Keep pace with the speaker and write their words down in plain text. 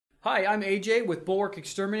Hi, I'm AJ with Bulwark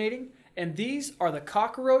Exterminating, and these are the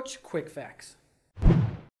cockroach quick facts.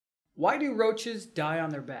 Why do roaches die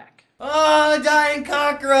on their back? Oh, I'm a dying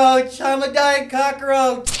cockroach! I'm a dying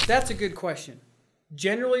cockroach! That's a good question.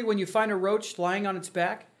 Generally, when you find a roach lying on its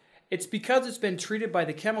back, it's because it's been treated by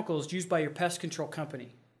the chemicals used by your pest control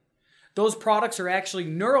company. Those products are actually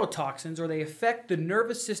neurotoxins, or they affect the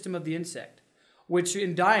nervous system of the insect, which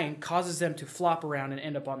in dying causes them to flop around and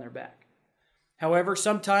end up on their back. However,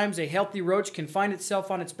 sometimes a healthy roach can find itself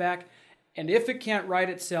on its back, and if it can't right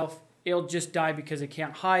itself, it'll just die because it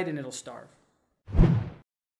can't hide and it'll starve.